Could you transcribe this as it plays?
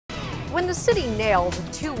When the city nailed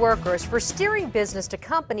 2 workers for steering business to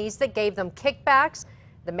companies that gave them kickbacks,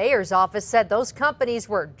 the mayor's office said those companies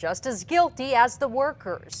were just as guilty as the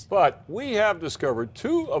workers. But we have discovered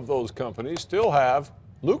 2 of those companies still have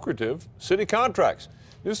lucrative city contracts.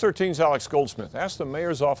 News 13's Alex Goldsmith asked the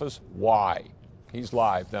mayor's office why. He's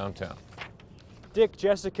live downtown. Dick,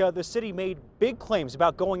 Jessica, the city made big claims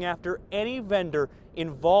about going after any vendor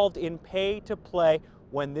involved in pay to play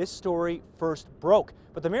when this story first broke.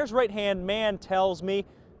 But the mayor's right-hand man tells me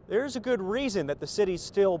there's a good reason that the city's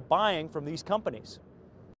still buying from these companies.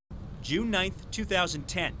 June 9th,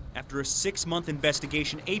 2010, after a 6-month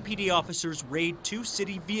investigation, APD officers raid 2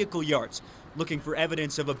 city vehicle yards looking for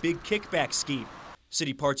evidence of a big kickback scheme.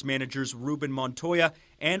 City parts managers Ruben Montoya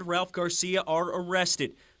and Ralph Garcia are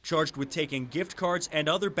arrested, charged with taking gift cards and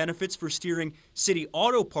other benefits for steering city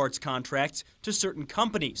auto parts contracts to certain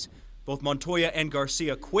companies. Both Montoya and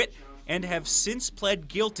Garcia quit and have since pled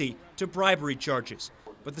guilty to bribery charges.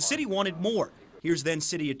 But the city wanted more. Here's then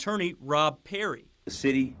City Attorney Rob Perry. The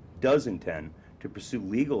city does intend to pursue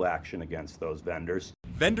legal action against those vendors.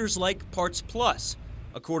 Vendors like Parts Plus.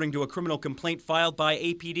 According to a criminal complaint filed by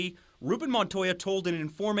APD, Ruben Montoya told an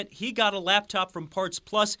informant he got a laptop from Parts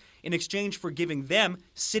Plus in exchange for giving them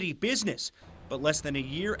city business. But less than a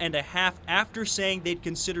year and a half after saying they'd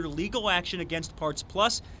consider legal action against Parts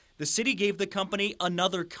Plus, the city gave the company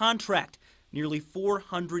another contract, nearly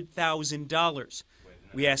 $400,000.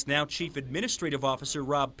 We asked now Chief Administrative Officer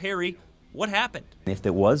Rob Perry what happened. If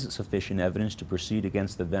there was sufficient evidence to proceed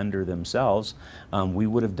against the vendor themselves, we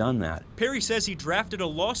would have done that. Perry says he drafted a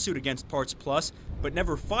lawsuit against Parts Plus, but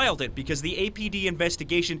never filed it because the APD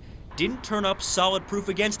investigation didn't turn up solid proof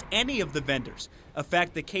against any of the vendors, a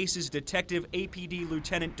fact the case's detective APD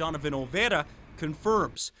Lieutenant Donovan Olvera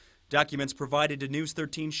confirms. Documents provided to News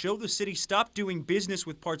 13 show the city stopped doing business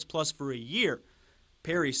with Parts Plus for a year.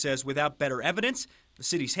 Perry says without better evidence, the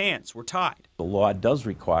city's hands were tied. The law does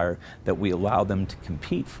require that we allow them to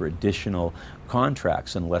compete for additional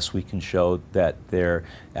contracts unless we can show that their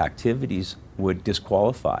activities would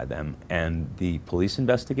disqualify them, and the police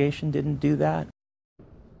investigation didn't do that.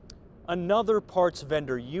 Another parts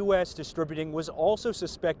vendor, U.S. Distributing, was also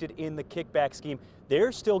suspected in the kickback scheme.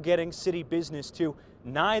 They're still getting city business too.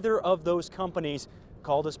 Neither of those companies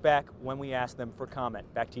called us back when we asked them for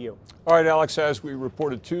comment. Back to you. All right, Alex, as we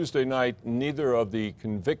reported Tuesday night, neither of the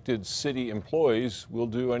convicted city employees will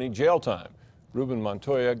do any jail time. Ruben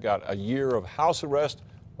Montoya got a year of house arrest,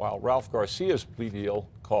 while Ralph Garcia's plea deal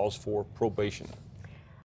calls for probation.